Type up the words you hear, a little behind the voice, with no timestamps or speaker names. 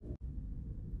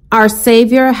Our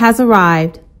Savior has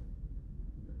arrived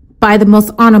by the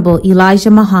Most Honorable Elijah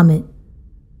Muhammad.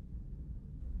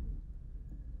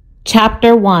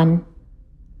 Chapter 1.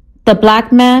 The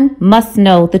Black Man Must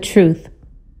Know the Truth.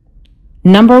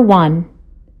 Number 1.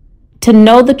 To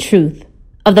know the truth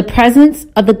of the presence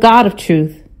of the God of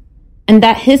truth, and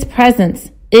that His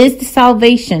presence is the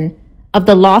salvation of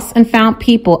the lost and found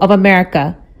people of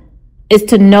America, is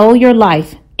to know your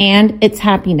life and its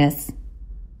happiness.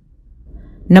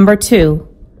 Number 2.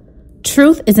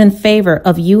 Truth is in favor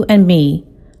of you and me,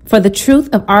 for the truth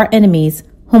of our enemies,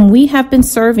 whom we have been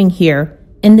serving here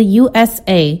in the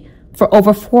USA for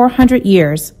over 400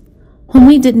 years, whom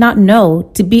we did not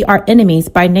know to be our enemies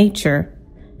by nature,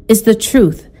 is the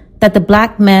truth that the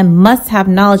black man must have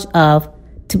knowledge of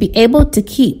to be able to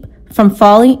keep from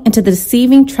falling into the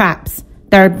deceiving traps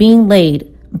that are being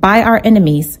laid by our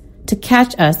enemies to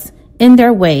catch us in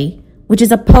their way, which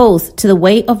is opposed to the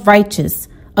way of righteous,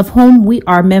 of whom we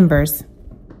are members.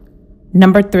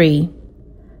 Number 3.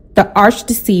 The arch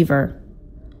deceiver.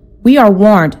 We are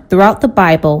warned throughout the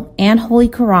Bible and Holy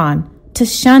Quran to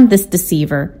shun this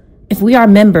deceiver if we are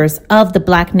members of the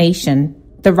black nation,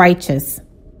 the righteous.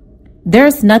 There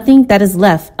is nothing that is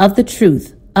left of the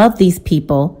truth of these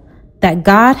people that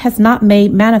God has not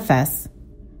made manifest,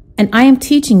 and I am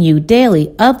teaching you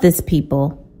daily of this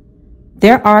people.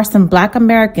 There are some black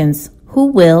Americans who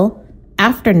will,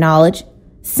 after knowledge,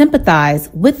 sympathize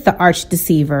with the arch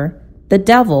deceiver, the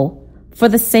devil, for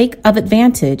the sake of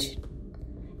advantage.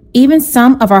 Even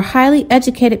some of our highly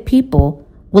educated people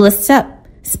will accept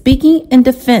speaking in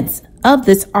defense of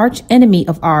this arch enemy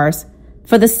of ours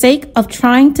for the sake of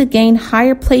trying to gain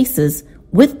higher places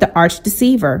with the arch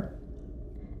deceiver.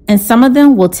 And some of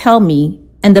them will tell me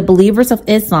and the believers of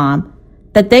Islam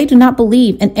that they do not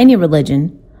believe in any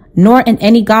religion, nor in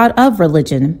any God of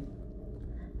religion.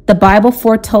 The Bible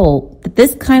foretold that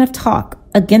this kind of talk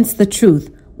against the truth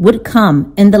would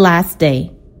come in the last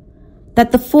day,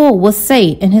 that the fool will say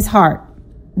in his heart,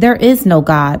 "There is no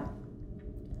God."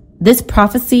 This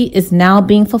prophecy is now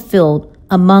being fulfilled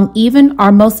among even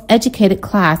our most educated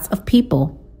class of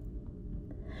people.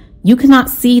 You cannot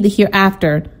see the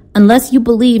hereafter unless you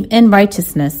believe in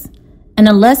righteousness, and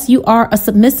unless you are a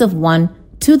submissive one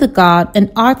to the God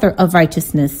and author of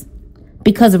righteousness,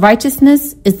 because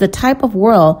righteousness is the type of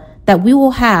world that we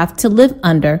will have to live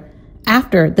under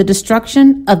after the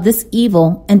destruction of this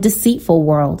evil and deceitful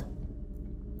world.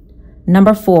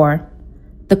 Number 4.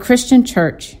 The Christian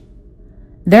Church.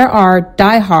 There are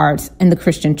diehards in the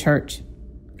Christian Church.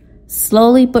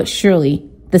 Slowly but surely,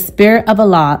 the Spirit of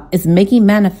Allah is making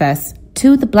manifest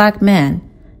to the black man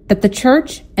that the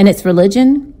church and its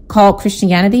religion, called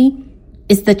Christianity,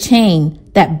 is the chain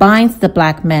that binds the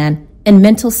black man in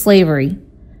mental slavery,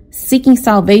 seeking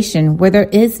salvation where there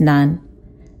is none,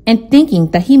 and thinking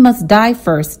that he must die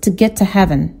first to get to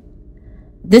heaven.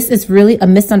 This is really a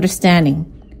misunderstanding,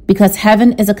 because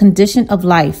heaven is a condition of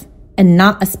life and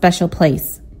not a special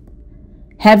place.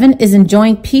 Heaven is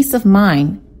enjoying peace of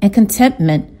mind and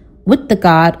contentment with the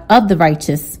God of the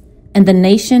righteous and the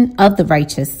nation of the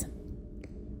righteous.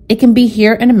 It can be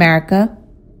here in America,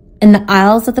 in the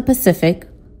Isles of the Pacific,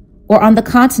 or on the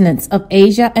continents of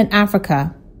Asia and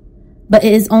Africa, but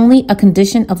it is only a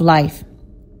condition of life.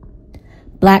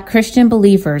 Black Christian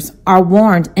believers are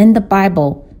warned in the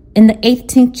Bible, in the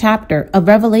 18th chapter of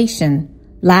Revelation,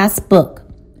 last book,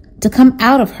 to come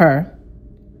out of her.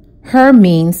 Her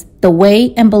means the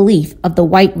way and belief of the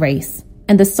white race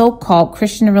and the so-called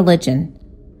Christian religion,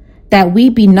 that we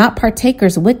be not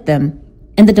partakers with them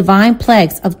in the divine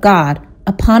plagues of God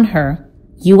upon her,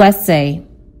 USA.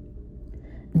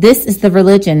 This is the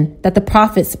religion that the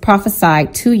prophets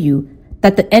prophesied to you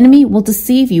that the enemy will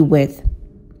deceive you with.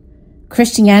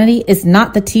 Christianity is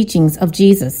not the teachings of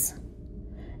Jesus.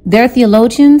 Their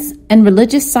theologians and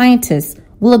religious scientists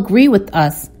will agree with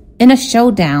us in a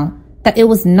showdown that it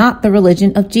was not the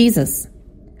religion of Jesus.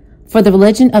 For the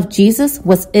religion of Jesus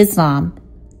was Islam,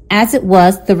 as it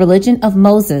was the religion of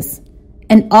Moses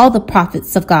and all the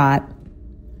prophets of God.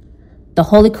 The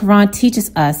Holy Quran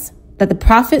teaches us that the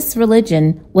prophet's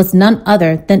religion was none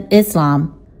other than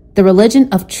Islam, the religion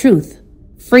of truth,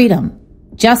 freedom,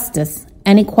 justice,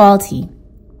 and equality.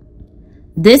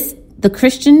 This the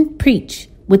Christian preach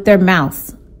with their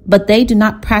mouths, but they do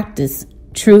not practice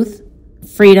truth,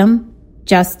 freedom,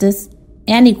 justice,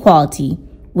 and equality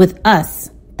with us,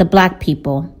 the black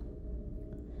people.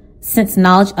 Since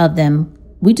knowledge of them,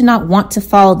 we do not want to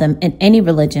follow them in any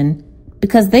religion,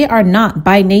 because they are not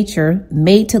by nature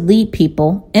made to lead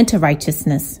people into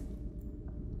righteousness.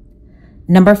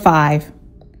 Number 5.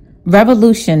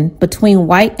 Revolution between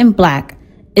white and black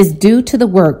is due to the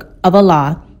work of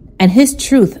Allah and his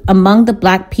truth among the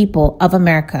black people of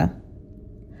America.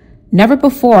 Never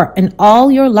before in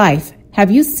all your life have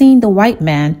you seen the white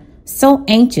man so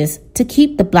anxious to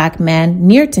keep the black man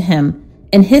near to him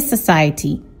in his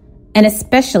society, and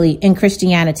especially in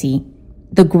Christianity,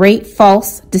 the great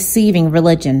false deceiving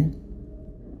religion.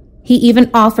 He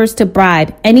even offers to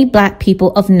bribe any black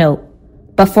people of note,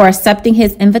 but for accepting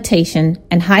his invitation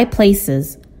and high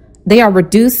places, they are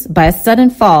reduced by a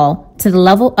sudden fall to the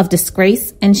level of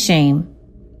disgrace and shame.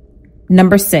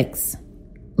 Number 6,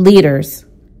 leaders.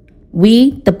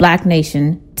 We, the black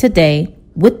nation, today,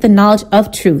 with the knowledge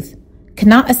of truth,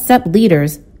 cannot accept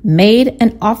leaders made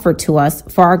and offered to us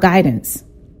for our guidance.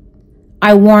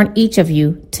 I warn each of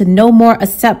you to no more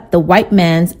accept the white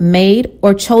man's made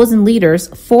or chosen leaders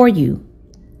for you.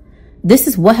 This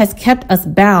is what has kept us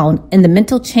bound in the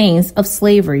mental chains of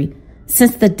slavery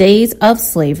since the days of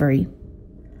slavery.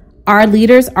 Our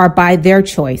leaders are by their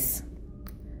choice.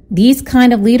 These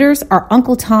kind of leaders are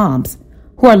Uncle Toms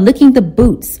who are licking the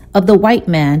boots of the white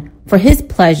man for his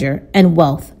pleasure and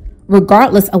wealth,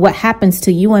 regardless of what happens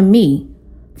to you and me,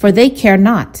 for they care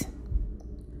not.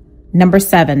 Number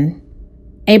 7,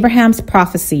 Abraham's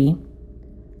prophecy.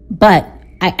 But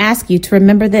I ask you to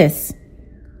remember this.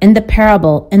 In the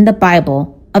parable in the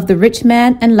Bible of the rich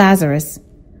man and Lazarus,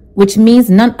 which means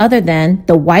none other than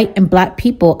the white and black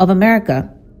people of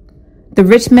America, the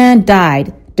rich man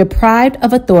died deprived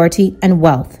of authority and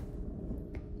wealth.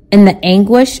 In the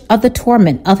anguish of the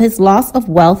torment of his loss of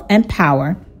wealth and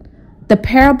power, the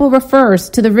parable refers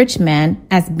to the rich man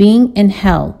as being in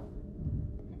hell.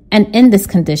 And in this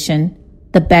condition,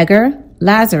 the beggar,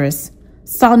 Lazarus,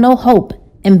 saw no hope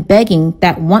in begging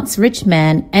that once rich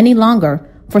man any longer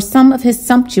for some of his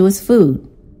sumptuous food.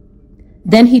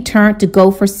 Then he turned to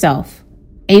go for self,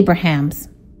 Abraham's.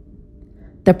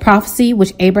 The prophecy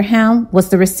which Abraham was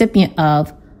the recipient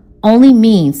of only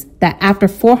means that after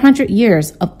 400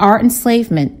 years of our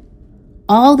enslavement,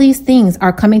 all these things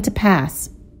are coming to pass.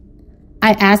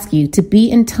 I ask you to be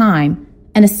in time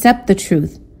and accept the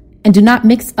truth, and do not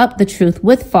mix up the truth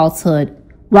with falsehood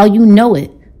while you know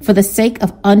it for the sake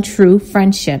of untrue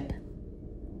friendship.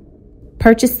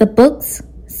 Purchase the books,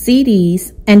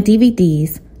 CDs, and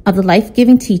DVDs of the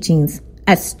life-giving teachings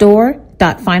at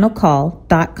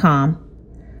store.finalcall.com.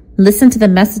 Listen to the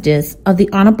messages of the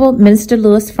Honorable Minister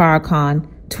Louis Farrakhan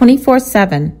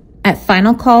 24/7 at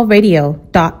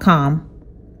finalcallradio.com.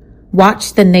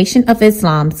 Watch the Nation of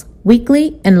Islam's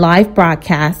weekly and live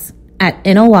broadcasts at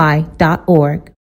NOI.org.